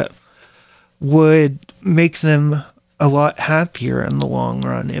things that would make them a lot happier in the long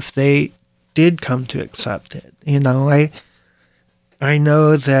run if they did come to accept it. You know, I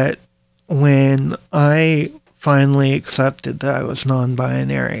know that when I finally accepted that I was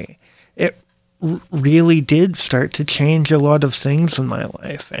non-binary, it really did start to change a lot of things in my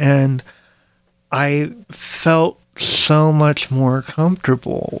life. And I felt so much more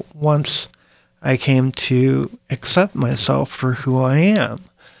comfortable once I came to accept myself for who I am.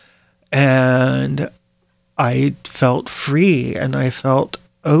 And I felt free, and I felt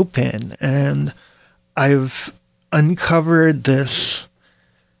open, and I've uncovered this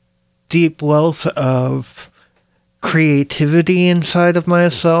deep wealth of creativity inside of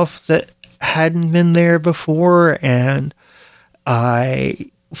myself that hadn't been there before, and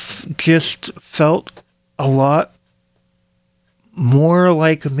I just felt a lot more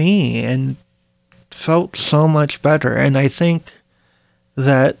like me and felt so much better. And I think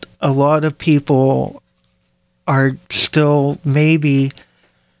that a lot of people are still maybe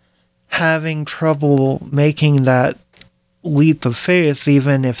having trouble making that leap of faith,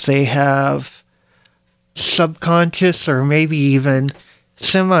 even if they have subconscious or maybe even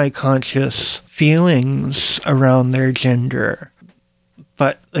semi-conscious feelings around their gender.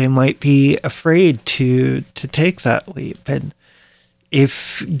 But they might be afraid to take that leap. And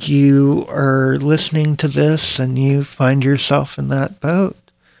if you are listening to this and you find yourself in that boat,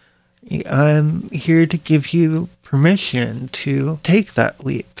 I'm here to give you permission to take that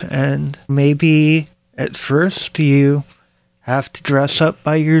leap. And maybe at first you have to dress up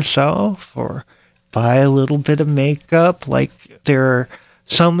by yourself or buy a little bit of makeup. Like, there are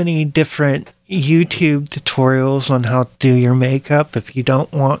so many different YouTube tutorials on how to do your makeup. If you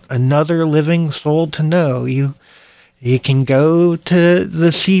don't want another living soul to know, you can go to the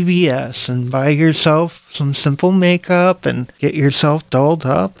CVS and buy yourself some simple makeup and get yourself dolled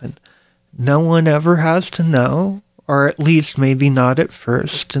up, and no one ever has to know, or at least maybe not at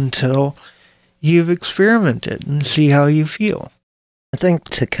first, until you've experimented and see how you feel. I think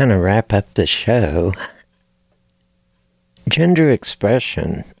to kind of wrap up the show, gender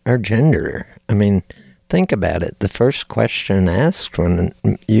expression, or gender, I mean, think about it. The first question asked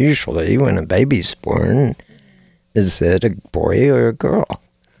usually when a baby's born, is it a boy or a girl?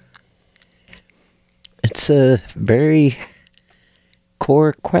 It's a very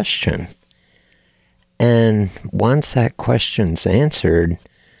core question. And once that question's answered,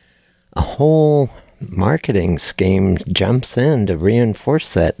 a whole marketing scheme jumps in to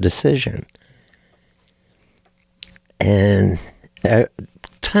reinforce that decision. And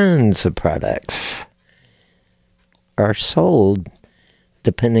tons of products are sold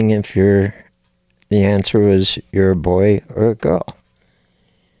depending if the answer was you're a boy or a girl.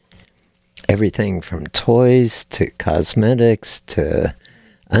 everything from toys to cosmetics to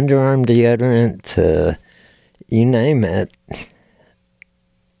underarm deodorant to you name it.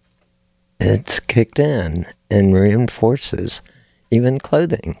 It's kicked in and reinforces even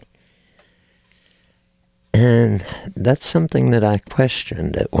clothing. And that's something that I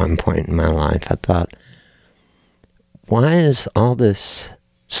questioned at one point in my life. I thought, why is all this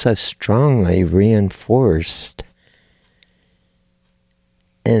so strongly reinforced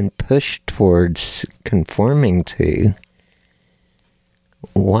and pushed towards conforming to?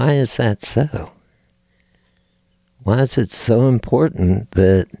 Why is that so? Why is it so important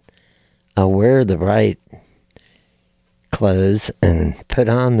that I wear the right clothes and put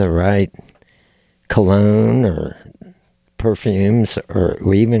on the right cologne or perfumes, or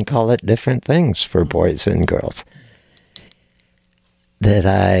we even call it different things for boys and girls, that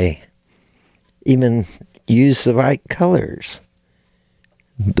I even use the right colors?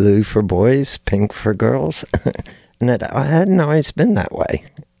 Blue for boys, pink for girls. And it hadn't always been that way.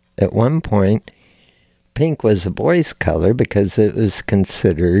 At one point, pink was a boy's color because it was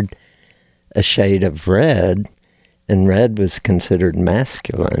considered a shade of red, and red was considered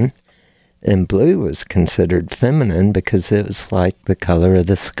masculine, and blue was considered feminine because it was like the color of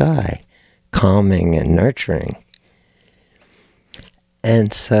the sky, calming and nurturing.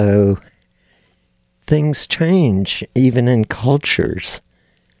 And so things change even in cultures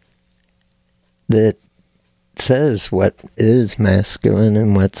that says what is masculine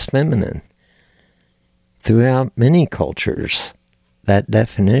and what's feminine. Throughout many cultures, that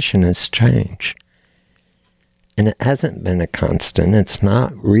definition has changed. And it hasn't been a constant. It's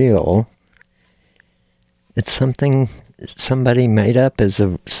not real. It's something somebody made up as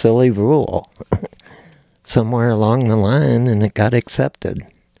a silly rule somewhere along the line, and it got accepted.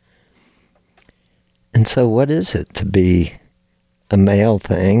 And so what is it to be a male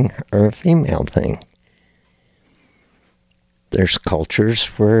thing or a female thing? There's cultures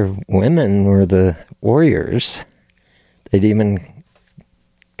where women were the warriors. They'd even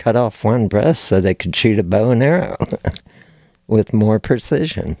cut off one breast so they could shoot a bow and arrow with more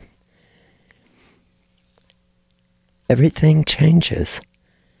precision. Everything changes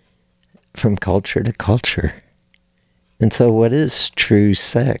from culture to culture. And so what is true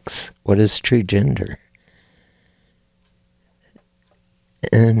sex? What is true gender?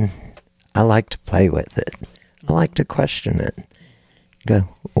 And I like to play with it. I like to question it. Go,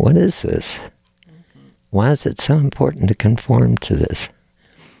 what is this? Why is it so important to conform to this?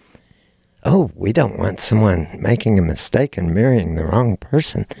 Oh, we don't want someone making a mistake and marrying the wrong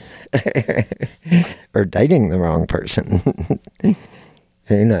person or dating the wrong person.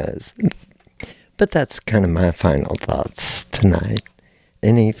 Who knows? But that's kind of my final thoughts tonight.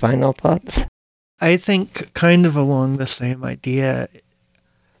 Any final thoughts? I think kind of along the same idea,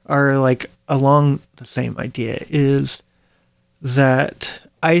 is that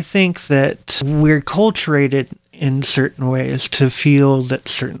I think that we're culturated in certain ways to feel that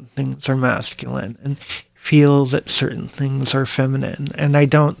certain things are masculine and feel that certain things are feminine. And I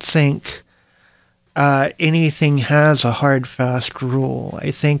don't think anything has a hard, fast rule. I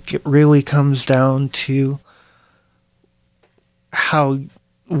think it really comes down to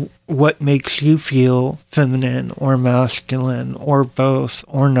what makes you feel feminine or masculine or both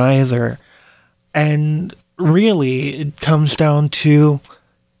or neither. And really, it comes down to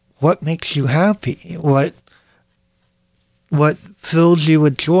what makes you happy, what fills you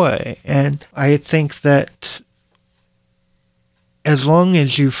with joy. And I think that as long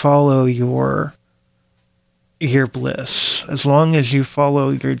as you follow your bliss, as long as you follow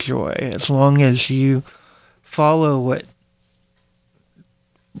your joy, as long as you follow what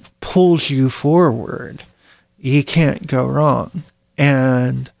pulls you forward, you can't go wrong.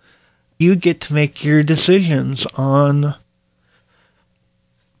 And you get to make your decisions on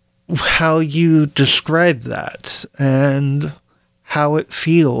how you describe that and how it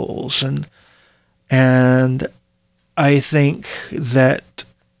feels. And I think that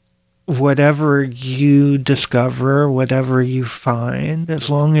whatever you discover, whatever you find, as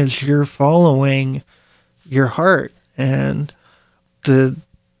long as you're following your heart and the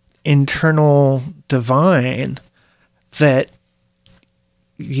internal divine, that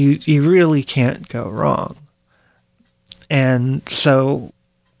you really can't go wrong. And so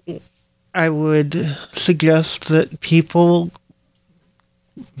I would suggest that people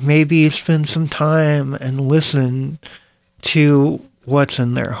maybe spend some time and listen to what's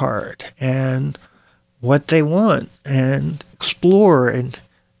in their heart and what they want, and explore and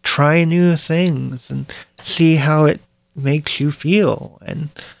try new things and see how it makes you feel. And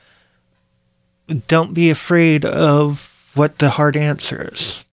don't be afraid of what the hard answer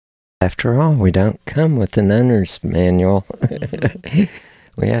is. After all, we don't come with an owner's manual.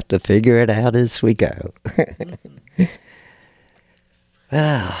 We have to figure it out as we go.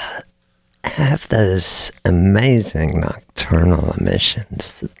 Well, have those amazing nocturnal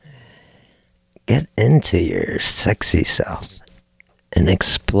emissions. Get into your sexy self and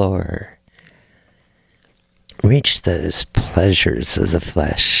explore. Reach those pleasures of the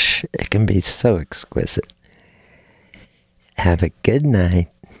flesh. It can be so exquisite. Have a good night.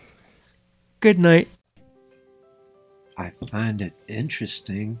 Good night. I find it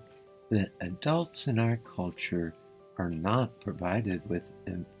interesting that adults in our culture are not provided with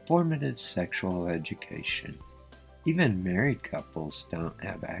informative sexual education. Even married couples don't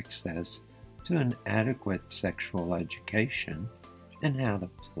have access to an adequate sexual education and how to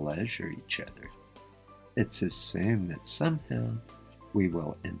pleasure each other. It's assumed that somehow we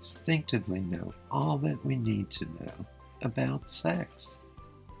will instinctively know all that we need to know about sex.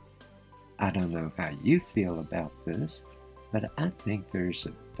 I don't know how you feel about this, but I think there's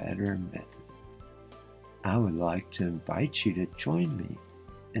a better method. I would like to invite you to join me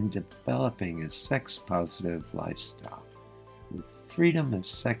in developing a sex-positive lifestyle with freedom of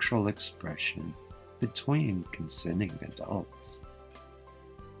sexual expression between consenting adults.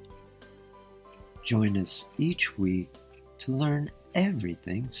 Join us each week to learn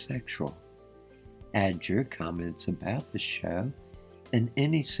everything sexual. Add your comments about the show and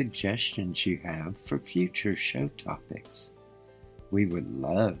any suggestions you have for future show topics. We would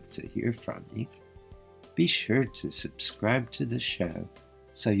love to hear from you. Be sure to subscribe to the show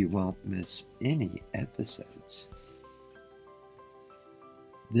so you won't miss any episodes.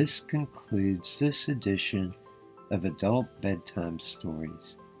 This concludes this edition of Adult Bedtime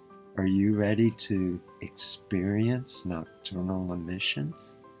Stories. Are you ready to experience nocturnal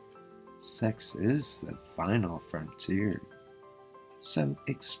emissions? Sex is the final frontier, so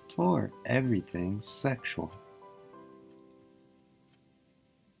explore everything sexual.